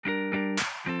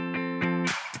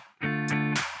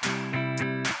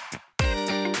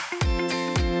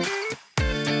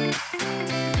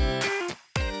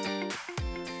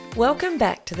Welcome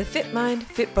back to the Fit Mind,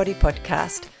 Fit Body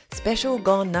podcast, special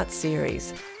Gone Nuts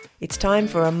series. It's time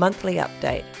for a monthly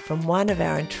update from one of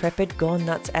our intrepid Gone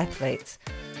Nuts athletes.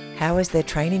 How has their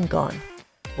training gone?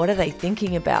 What are they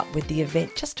thinking about with the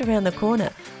event just around the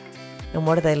corner? And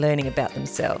what are they learning about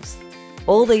themselves?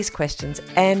 All these questions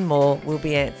and more will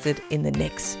be answered in the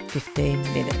next 15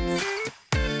 minutes.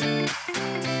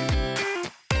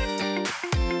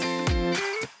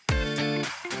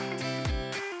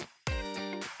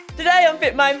 Today on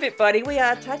Fit Mind, Fit Body, we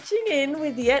are touching in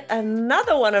with yet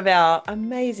another one of our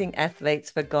amazing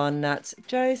athletes for Gone Nuts.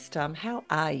 Jo Stumm, how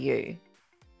are you?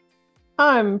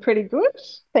 I'm pretty good,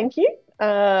 thank you.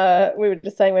 We were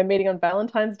just saying we're meeting on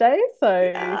Valentine's Day,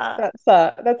 so Yeah.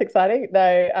 that's exciting.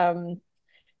 No,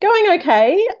 going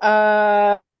okay.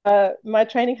 My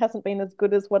training hasn't been as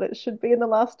good as what it should be in the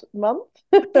last month.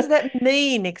 What does that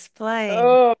mean? Explain.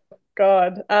 Oh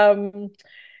God.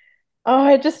 Oh,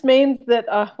 it just means that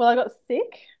well, I got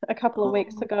sick a couple of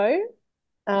weeks Oh, ago.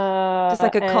 just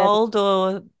like a And cold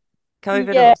or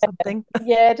COVID yeah, or something?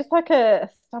 yeah, just like a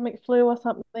stomach flu or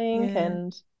something, Yeah.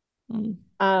 Mm.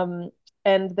 um,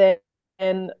 and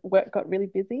then work got really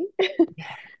busy.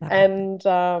 Yeah, that happens.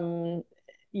 And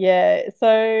yeah,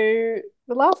 so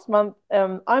the last month,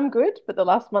 I'm good, but the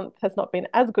last month has not been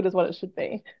as good as what it should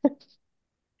be.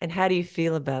 And how do you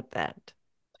feel about that?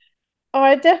 Oh,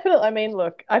 I mean,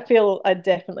 look, I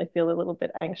definitely feel a little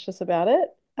bit anxious about it.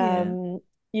 Yeah.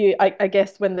 I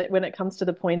guess when it comes to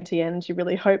the pointy end, you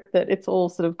really hope that it's all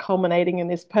sort of culminating in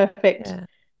this perfect Yeah.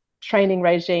 training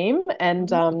regime, and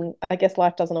Mhm. I guess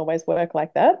life doesn't always work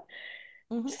like that.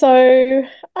 Mhm. So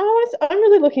I'm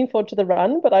really looking forward to the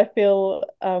run, but I feel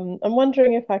I'm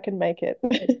wondering if I can make it.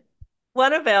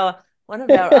 One of our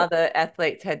other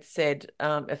athletes had said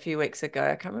a few weeks ago,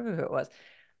 I can't remember who it was,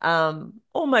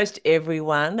 almost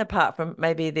everyone, apart from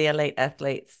maybe the elite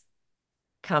athletes,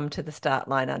 come to the start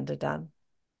line underdone.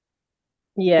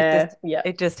 It Yeah, just yeah,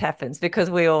 it just happens because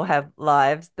we all have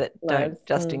lives that don't lives.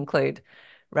 just include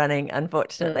running, Mm,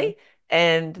 unfortunately.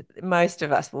 And most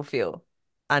of us will feel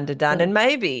underdone. mm, And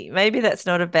maybe that's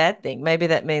not a bad thing. Maybe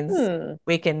that means mm.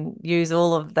 we can use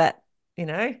all of that,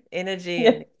 energy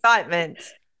Yeah, and excitement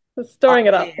storing up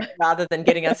it there up. rather than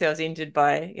getting ourselves injured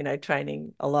by,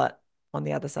 training a lot on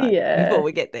the other side before Yeah,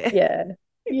 we get there. yeah,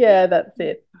 yeah, that's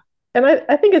it. And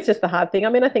I think it's just the hard thing. I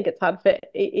mean, I think it's hard for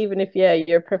even if, yeah,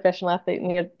 you're a professional athlete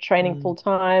and you're training Mm. full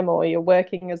time or you're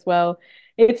working as well.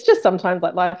 It's just sometimes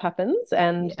like life happens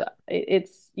and Yeah.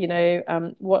 it's,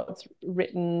 what's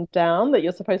written down that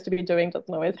you're supposed to be doing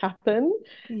doesn't always happen.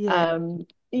 Yeah.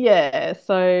 Yeah,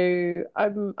 so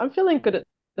I'm feeling good at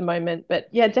the moment, but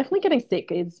yeah, definitely getting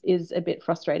sick is a bit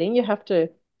frustrating. You have to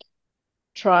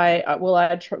try well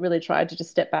I tr really tried to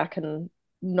just step back and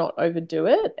not overdo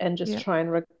it and just Yeah. try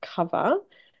and recover,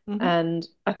 Hmm. and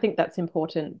I think that's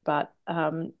important, but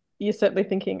you're certainly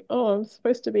thinking, oh, I'm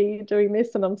supposed to be doing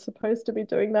this and I'm supposed to be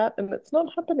doing that and it's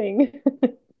not happening.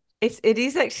 It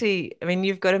is actually, I mean,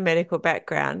 you've got a medical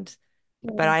background,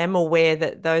 but I am aware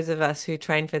that those of us who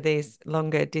train for these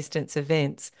longer distance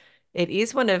events, it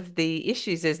is one of the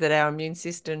issues is that our immune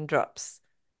system drops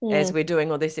as Mm, we're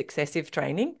doing all this excessive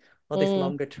training or this mm,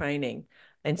 longer training.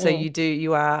 And so mm,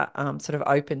 you are sort of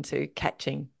open to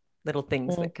catching little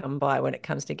things mm. that come by when it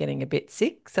comes to getting a bit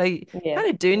sick. So you Yeah, kind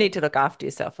of do yeah, need to look after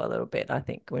yourself a little bit, I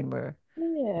think, when we're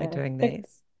yeah. doing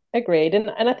these. Agreed.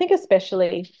 And I think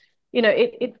especially,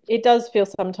 it does feel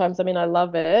sometimes, I mean, I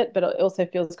love it, but it also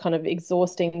feels kind of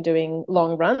exhausting doing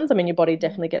long runs. I mean, your body Mm.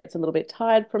 definitely gets a little bit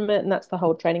tired from it, and that's the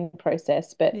whole training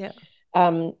process. But Yeah.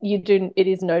 it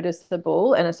is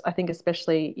noticeable. And I think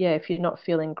especially, yeah, if you're not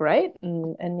feeling great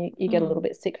and you get a little Mm.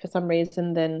 bit sick for some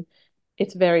reason, then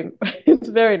it's very it's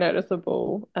very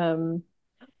noticeable.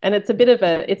 And it's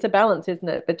a balance, isn't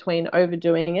it, between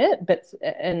overdoing it, but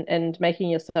and making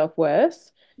yourself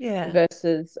worse Yeah.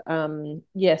 versus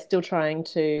yeah, still trying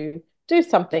to do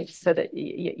something so that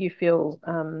you feel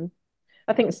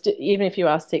I think even if you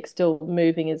are sick, still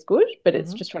moving is good, but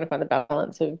it's Hmm. just trying to find the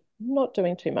balance of not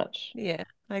doing too much. Yeah,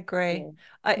 I agree. Yeah.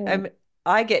 I Mm. I'm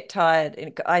I get tired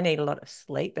and I need a lot of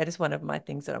sleep. That is one of my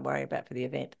things that I'm worried about for the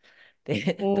event.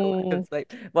 The lack Mm. of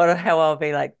sleep. How I'll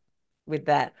be like with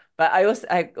that. But I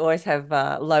always have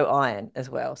low iron as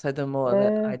well. So the more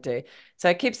that Uh, I do. So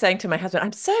I keep saying to my husband,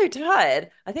 I'm so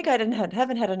tired. I think I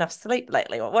haven't had enough sleep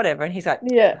lately or whatever. And he's like,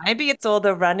 yeah. maybe it's all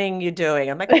the running you're doing.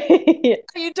 I'm like, what Yeah.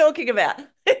 are you talking about?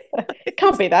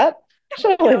 Can't be that. Get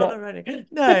Surely all the not. running.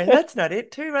 No, that's not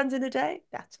it. 2 runs in a day.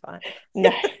 That's fine.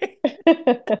 No.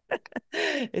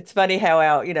 It's funny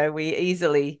how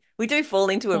we do fall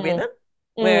into a Mm. rhythm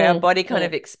where our Mm. body kind Mm.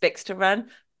 of expects to run.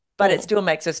 but it Mm. still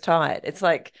makes us tired. It's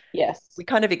like Yes. we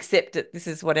kind of accept that this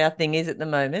is what our thing is at the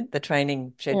moment, the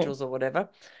training Mm. schedules or whatever.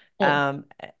 Mm. Um,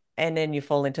 and then you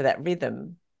fall into that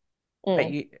rhythm, but Mm.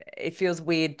 you it feels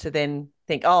weird to then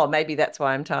think, oh, maybe that's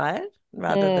why I'm tired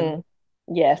rather than Mm.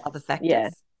 Yes. other Yeah.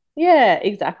 factors. Yeah,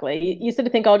 exactly. You sort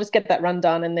of think, I'll just get that run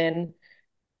done, and then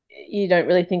you don't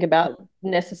really think about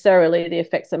necessarily the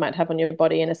effects it might have on your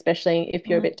body, and especially if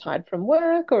you're a Mm, bit tired from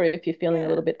work or if you're feeling a yeah,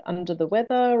 little bit under the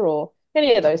weather or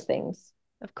any of those things.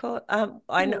 of course.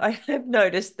 Mm. I have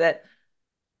noticed that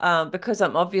because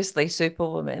I'm obviously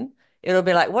Superwoman, it'll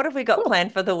be like, what have we got Oh.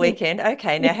 planned for the Mm. weekend?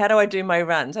 Okay, now how do I do my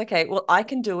runs? Okay, well, I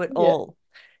can do it Yeah. all.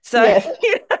 So, Yes.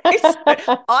 so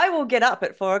I will get up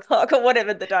at 4 o'clock or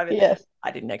whatever the time is. Yes.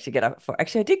 I didn't actually get up at 4.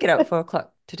 Actually, I did get up at 4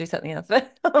 o'clock to do something else,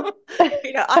 but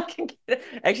I can get.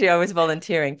 Actually, I was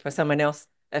volunteering for someone else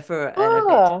for an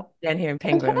event Ah, down here in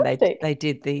Penguin, and fantastic. they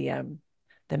did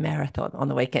the marathon on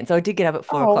the weekend. So I did get up at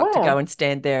four Oh, o'clock to go wow. and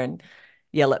stand there and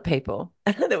yell at people.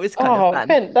 That was kind of Oh,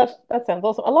 fun. that sounds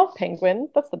awesome. I love Penguin.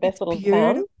 That's the It's best little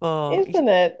town, beautiful. isn't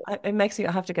it? It makes me,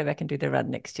 I have to go back and do the run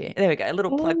next year. There we go. A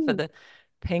little plug for Mm. the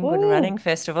Penguin Mm. Running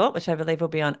Festival, which I believe will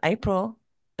be on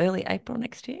early April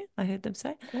next year. I heard them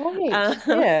say. Great. Um,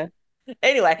 Yeah.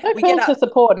 anyway, So we get cool to up.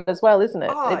 support as well, isn't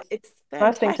it? Oh, It's it's a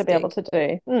nice thing to be able fantastic. to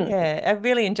do. Mm. Yeah, I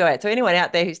really enjoy it. So anyone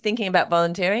out there who's thinking about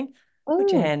volunteering,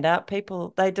 put your Mm. hand up.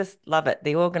 People, they just love it.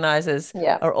 The organizers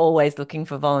Yeah. are always looking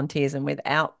for volunteers, and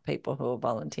without people who will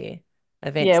volunteer,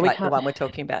 Yeah, events we like the can't. one we're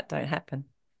talking about don't happen.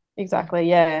 Mm. Exactly.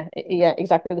 Yeah. Yeah,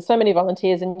 exactly. There's so many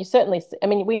volunteers, and you certainly, I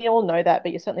mean, we all know that,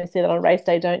 but you certainly see that on race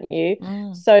day, don't you?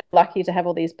 Mm. So lucky to have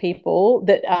all these people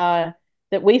that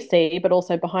we see, but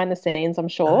also behind the scenes, I'm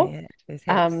Oh sure, yeah, there's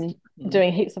heaps. um, Mm.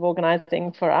 doing heaps of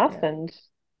organizing for us. Yeah. And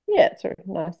yeah, it's a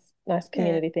nice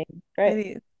Yeah, community thing. it Great.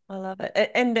 is. I love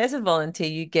it. And as a volunteer,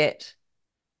 you get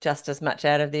just as much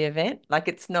out of the event. Like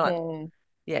it's not, Mm.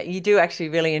 yeah, you do actually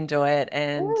really enjoy it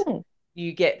and Mm.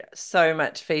 you get so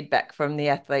much feedback from the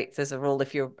athletes as a rule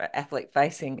if you're athlete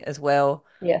facing as well.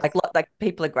 Yes. Like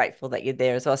people are grateful that you're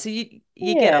there as well. So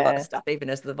you get a lot of Yeah. stuff even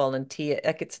as the volunteer.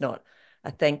 Like it's not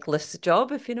a thankless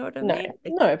job, if you know what I No, mean.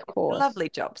 no, of It's a course. lovely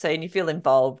job. So and you feel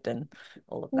involved and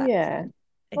all of that. So Yeah.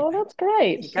 Oh, anyway. that's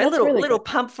There you great. go. That's really Little good.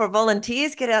 pump for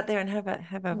volunteers. Get out there and have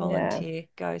a Yeah. volunteer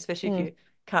go, especially if Mm. you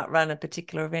can't run a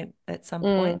particular event at some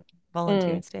point. Mm.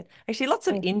 Volunteer Mm. instead. Actually, lots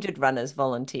of Mm. injured runners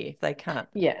volunteer if they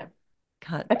Yeah.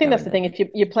 can't I think go that's in the the thing. If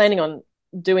you're events. planning on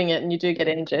doing it and you do get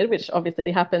injured, which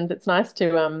obviously happens, it's nice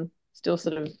to still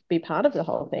sort of be part of the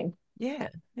whole thing. Yeah,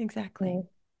 exactly. Mm.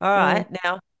 All Mm. right.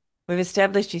 Now we've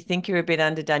established you think you're a bit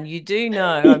underdone. You do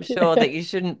know, I'm sure, Yeah. that you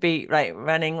shouldn't be like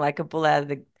running like a bull out of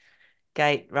the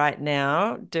gate right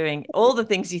now, doing all the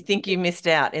things you think you missed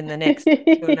out in the next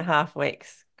 2.5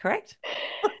 weeks, correct?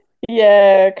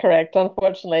 Yeah, correct.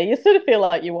 Unfortunately, you sort of feel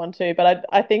like you want to, but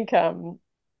I think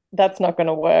that's not going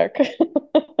to work.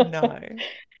 No.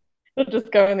 We'll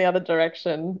just go in the other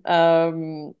direction.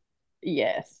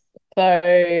 Yes.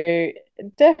 So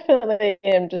definitely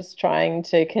am just trying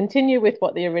to continue with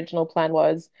what the original plan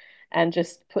was and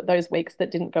just put those weeks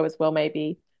that didn't go as well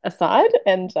maybe aside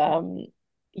and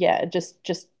yeah, just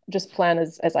plan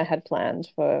as I had planned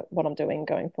for what I'm doing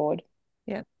going forward.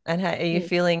 Yeah. And how are you Mm.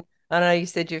 feeling? I know you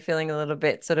said you're feeling a little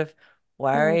bit sort of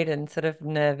Mm. worried and sort of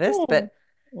nervous, Mm. but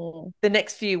Mm. the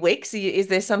next few weeks, is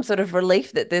there some sort of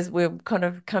relief that we're kind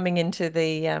of coming into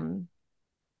the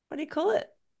what do you call it?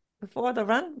 Before the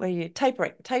run, where you Oh,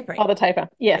 tapering, the taper.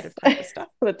 bit Yes. of taper stuff.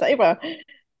 The taper.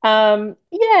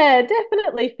 Yeah,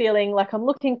 definitely feeling like I'm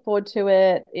looking forward to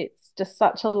it. It's just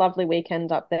such a lovely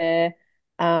weekend up there.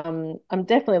 I'm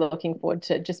definitely looking forward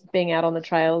to just being out on the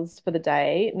trails for the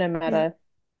day, no Yeah, matter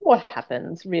what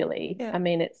happens, really. yeah, I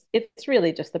mean, it's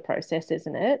really just the process,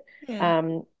 isn't it? yeah,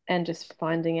 And just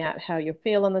finding out how you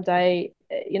feel on the day.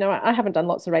 You know, I haven't done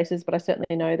lots of races, but I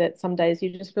certainly know that some days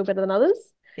you just feel better than others.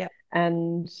 yeah.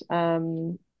 And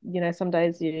you know, some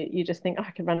days you just think, oh,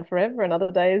 I could run forever, and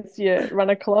other days you run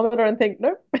a kilometer and think,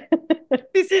 nope,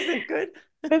 This isn't good.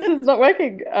 this is not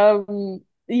working.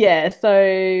 Yeah,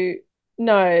 so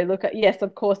no, look, yes,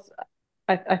 of course,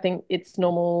 I think it's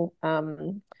normal.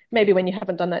 Maybe when you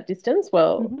haven't done that distance,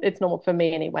 well, Hmm. it's normal for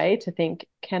me anyway to think,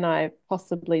 can I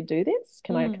possibly do this?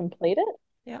 Can I Mm, complete it?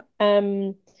 yeah,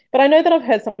 Um, but I know that I've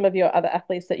heard some of your other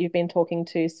athletes that you've been talking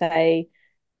to say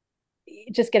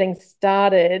just getting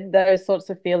started, those sorts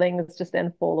of feelings just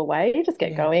then fall away. You just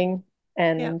get yeah, going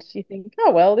yeah, and you think,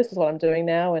 oh, well, this is what I'm doing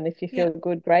now. And if you yeah, feel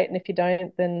good, great. And if you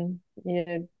don't, then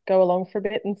you go along for a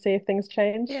bit and see if things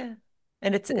change. yeah.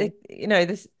 And Hmm.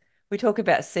 this we talk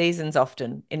about seasons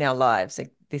often in our lives.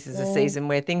 Like this is a Mm, season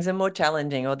where things are more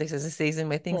challenging, or this is a season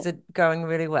where things mm, are going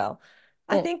really well.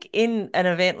 I think in an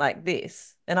event like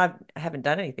this, and I haven't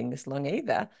done anything this long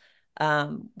either,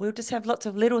 we'll just have lots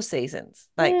of little seasons.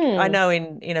 Like I Mm, know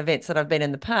in events that I've been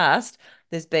in the past,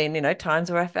 there's been,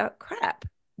 times where I felt crap,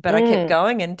 but I kept mm.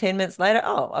 going, and 10 minutes later,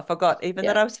 oh, I forgot even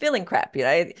that Yeah. I was feeling crap,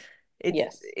 It's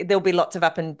Yes. there'll be lots of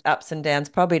ups and downs,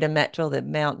 probably to match all the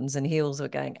mountains and hills are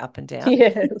going up and down.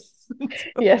 Yes.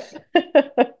 Yes.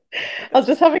 I was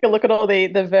just having a look at all the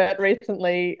vert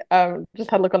recently.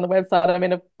 Just had a look on the website. I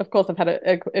mean, of course, I've had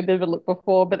a bit of a look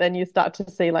before, but then you start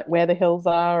to see like where the hills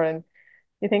are, and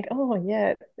you think, oh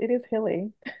yeah, it is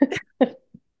hilly.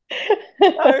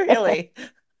 So hilly.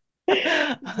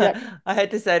 Yep. I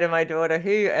had to say to my daughter,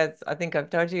 who, as I think I've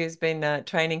told you, has been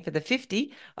training for the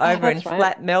 50 Oh, over in that's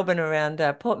right. flat Melbourne around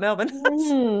Port Melbourne.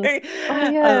 Mm. So, Oh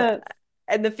um, yeah.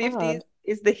 and the 50 Oh,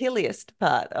 is the hilliest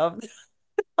part of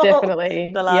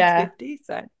definitely. the last Yeah. 50.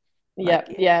 So, like, Yep.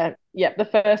 yeah, Yeah. Yep. The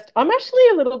first, I'm actually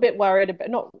a little bit worried about,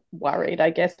 not worried, I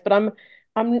guess, but I'm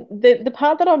the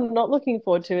part that I'm not looking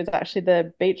forward to is actually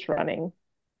the beach running.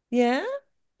 yeah,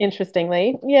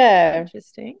 Interestingly. Yeah.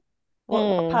 interesting. What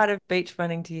Mm. part of beach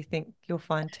running do you think you'll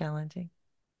find challenging?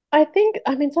 I think,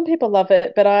 I mean, some people love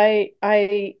it, but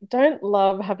I don't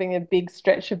love having a big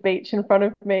stretch of beach in front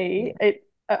of me. Yeah,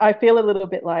 I feel a little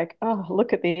bit like, oh,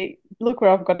 look where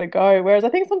I've got to go. Whereas I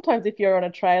think sometimes if you're on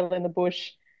a trail in the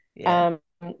bush, yeah, um,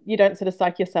 you don't sort of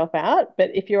psych yourself out.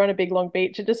 But if you're on a big long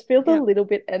beach, it just feels a yeah. little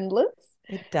bit endless.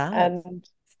 It does. And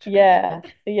It's true. yeah,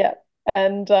 yeah.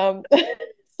 And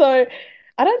so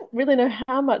I don't really know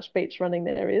how much beach running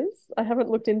there is. I haven't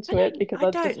looked into it because I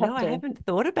I don't just know. have I to. haven't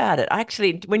thought about it. I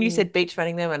actually, when you Mm. said beach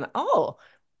running, there went, oh,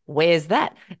 where's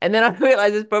that? And then I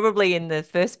realized it's probably in the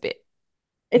first bit.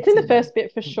 It's It's in the in the first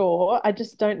bit for sure. I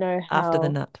just don't know after the how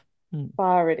nut. Mm,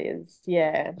 far it is.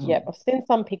 Yeah, yep. mm. I've seen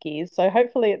some pickies, so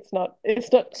hopefully it's not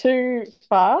too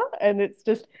far, and it's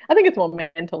just I think it's more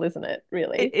mental, isn't it?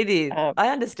 Really. It is. Um, I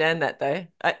understand that though.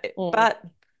 mm, But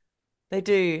they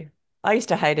do. I used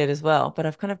to hate it as well, but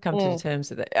I've kind of come to the mm. terms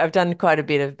with it. I've done quite a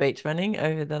bit of beach running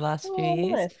over the last few Oh,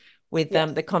 years nice. with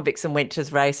Yes. the convicts and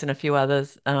wenches race and a few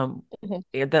others. Hmm.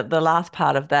 Yeah, the last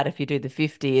part of that, if you do the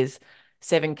 50, is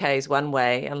 7Ks one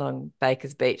way along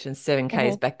Bakers Beach and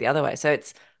 7Ks Hmm. back the other way. So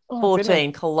it's Oh, goodness.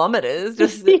 14 kilometers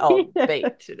just of Yeah.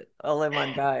 beach all in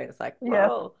one go. It's like,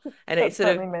 Yes, whoa. And it that's sort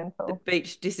of, certainly the mental.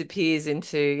 beach disappears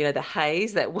into, the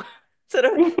haze that sort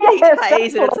of heat Yes,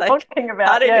 haze. that's And what it's I'm like, talking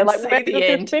can't about. Yeah, even like see when the does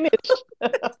this end. finish?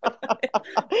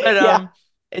 But Yeah.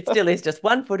 it still is just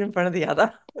one foot in front of the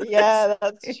other. Yeah,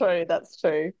 that's true. That's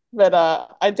true. But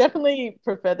I definitely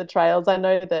prefer the trails. I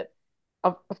know that,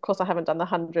 of course, I haven't done the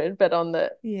 100, but on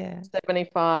the Yeah.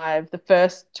 75, the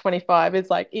first 25 is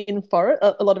like in forest.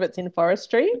 A lot of it's in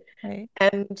forestry, Okay.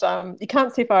 and you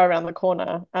can't see far around the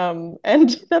corner.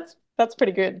 And that's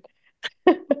pretty good.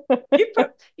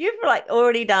 You've like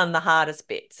already done the hardest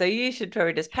bit. So you should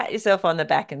probably just pat yourself on the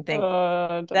back and think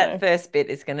I don't that know. first bit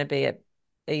is going to be a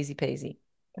easy peasy.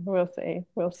 We'll see.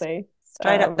 We'll see.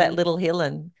 Straight up that little hill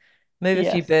and move a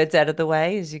few Yes. birds out of the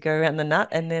way as you go around the nut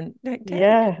and then down again.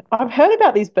 Yeah, I've heard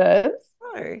about these birds.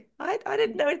 No, I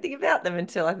didn't know anything about them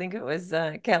until I think it was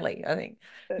Kelly, I think,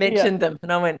 Yeah. mentioned them.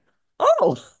 And I went,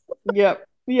 oh, Yep.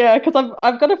 Yeah, because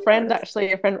I've got a friend noticed.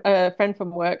 actually, a friend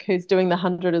from work who's doing the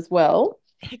 100 as well,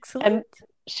 and Excellent.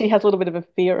 she has a little bit of a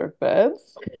fear of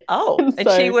birds, Oh, and and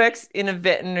she so works in a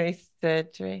veterinary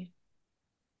surgery.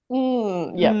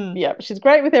 yep, Mm. yep, she's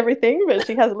great with everything, but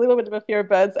she has a little bit of a fear of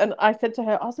birds. And I said to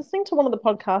her, I was listening to one of the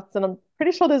podcasts, and I'm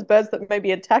pretty sure there's birds that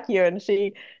maybe attack you, and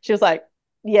she was like,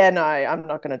 yeah, no, I'm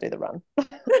not going to do the run.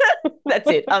 That's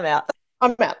it. I'm out.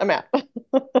 I'm out. I'm out.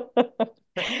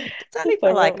 It's only for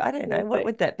So like, we'll I don't know, we'll what see.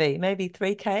 would that be? Maybe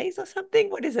 3Ks or something?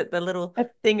 What is it? The little I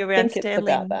thing around think it's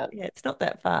about Stanley. that. Yeah, it's not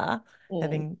that far,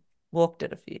 Mm, having walked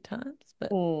it a few times.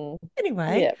 But mm,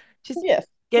 anyway, yeah. just Yes,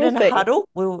 get we'll in a see. huddle.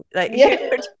 We'll like Yeah.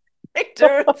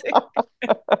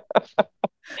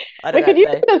 I don't We know. could use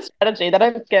They a bit of strategy. They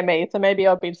don't scare me, so maybe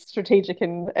I'll be strategic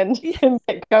and, yeah, and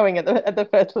get going at the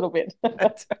first little bit.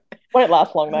 that's Won't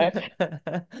last long though.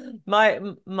 right.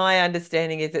 My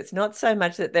understanding is it's not so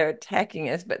much that they're attacking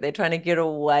us, but they're trying to get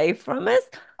away from us,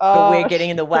 but we're Oh, getting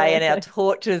in the way, and our okay.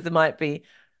 torches might be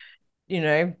you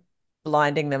know,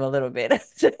 blinding them a little bit.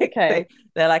 Okay.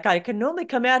 They're like, I can normally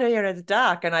come out here and it's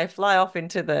dark and I fly off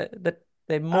into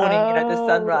the morning, the Oh,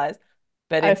 sunrise.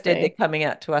 But I instead they're see. coming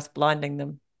out to us, blinding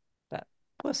them. But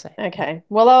we'll see. Okay.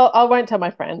 Well, I won't tell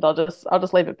my friend. I'll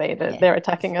just leave it be that Yeah. they're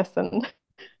attacking us, and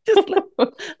Just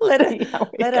we'll let her see how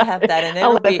we let her go. have that. And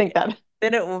I'll let her think that.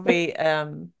 then it will be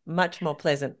much more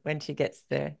pleasant when she gets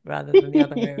there rather than the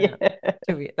other way around.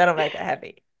 Yeah. That'll make her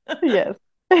happy. Yes.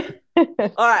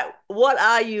 All right. What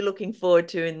are you looking forward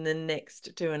to in the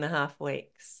next 2.5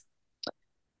 weeks?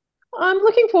 I'm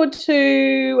looking forward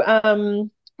to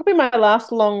probably my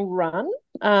last long run.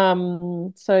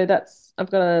 So that's I've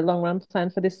got a long run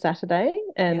planned for this Saturday,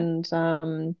 Yeah. and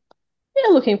yeah,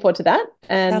 looking forward to that.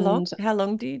 How long? And How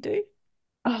long do you do?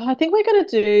 I think we're going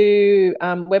to do.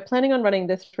 We're planning on running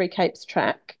the Three Capes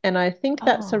track, and I think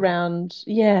that's Oh, around.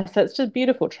 Yeah, so it's just a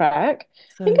beautiful track.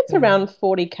 I think so it's good. around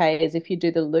 40 Ks if you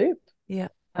do the loop. Yeah.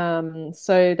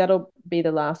 So that'll be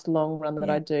the last long run that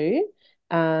I Yeah.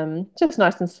 do. Just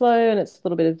nice and slow, and it's a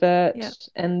little bit of Yeah. vert,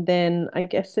 and then I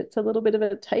guess it's a little bit of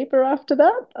a taper after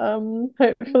that,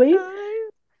 hopefully. No.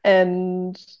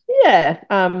 And yeah,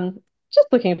 just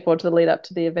looking forward to the lead up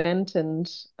to the event and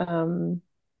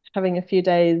having a few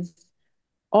days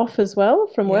off as well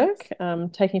from work, Yes.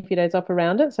 taking a few days off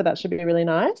around it. So that should be really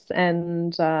nice.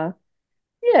 And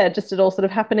yeah, just it all sort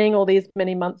of happening, all these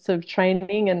many months of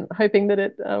training and hoping that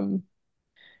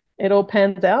it all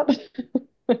pans out.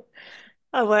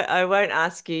 I won't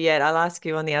ask you yet. I'll ask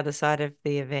you on the other side of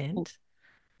the event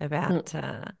Mm.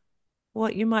 about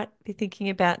what you might be thinking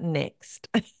about next.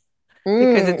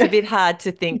 Because it's a Mm. bit hard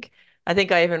to think. I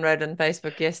think I even wrote on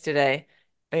Facebook yesterday,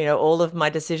 all of my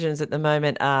decisions at the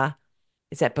moment are,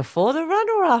 is that before the run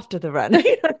or after the run?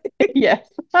 Yes.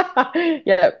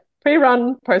 Yeah.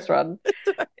 Pre-run, post-run.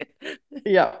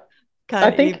 Yeah. I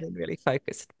Can't think even really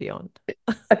focus beyond.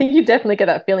 I think you definitely get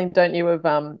that feeling, don't you, of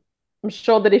I'm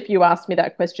sure that if you asked me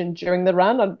that question during the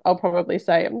run, I'll probably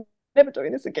say I'm never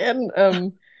doing this again.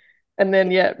 And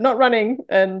then yeah, not running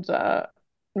and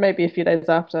maybe a few days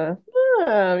after,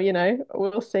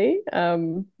 we'll see.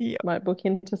 Yeah. Might book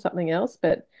into something else,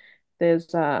 but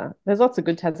there's lots of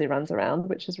good Tassie runs around,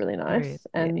 which is really There is. nice.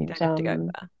 Yeah, you And don't have to go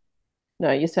far.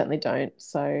 no, you certainly don't.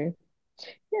 So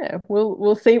yeah,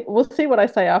 we'll see what I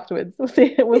say afterwards. We'll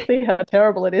see how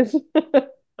terrible it is.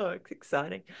 Oh, it's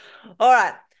exciting. All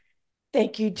right.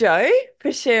 Thank you, Joe,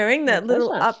 for sharing My that little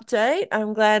pleasure. update.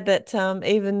 I'm glad that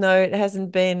even though it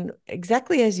hasn't been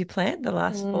exactly as you planned the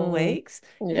last four Mm, weeks,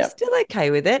 you're yep. still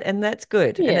okay with it, and that's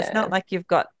good. And it's not Yeah. like you've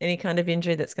got any kind of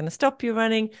injury that's going to stop you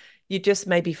running. You just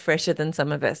may be fresher than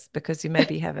some of us because you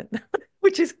maybe haven't,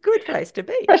 which is a good place to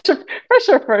be.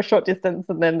 Pressure for a short distance,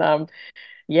 and then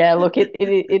yeah. Look, it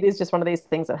is just one of these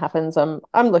things that happens. I'm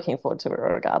looking forward to it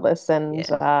regardless, and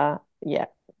Yeah, yeah.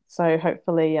 So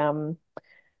hopefully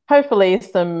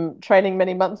some training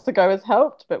many months ago has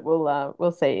helped, but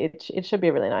we'll see. It should be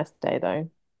a really nice day though.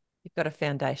 you've got a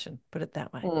foundation, put it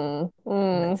that way. And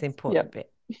that's the important Yep.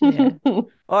 bit. Yeah.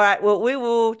 All right. Well, we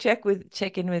will check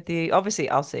in with you. Obviously,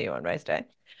 I'll see you on race day,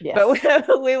 but Yes.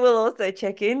 we will also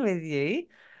check in with you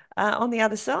on the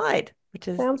other side, which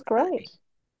is Sounds exciting great.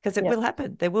 because it will Yep.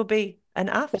 happen. There will be an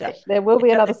after. There will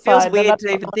be another It feels side, no weird matter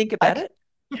to what even it think looks about like.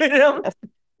 it, but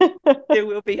Yes. there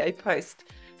will be a post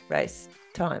race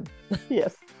time.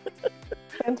 Yes.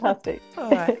 Fantastic. All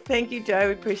right. Thank you, Joe.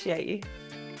 We appreciate you.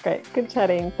 Great. Good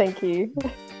chatting. Thank you.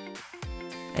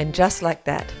 And just like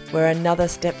that, we're another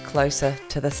step closer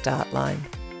to the start line.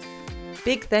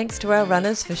 Big thanks to our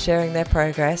runners for sharing their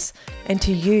progress and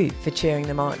to you for cheering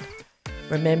them on.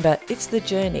 Remember, it's the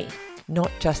journey,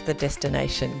 not just the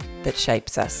destination, that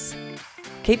shapes us.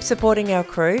 Keep supporting our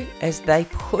crew as they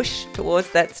push towards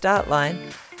that start line.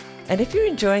 And if you're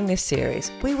enjoying this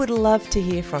series, we would love to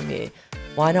hear from you.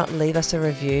 Why not leave us a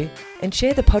review and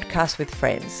share the podcast with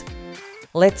friends?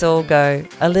 Let's all go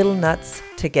a little nuts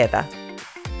together.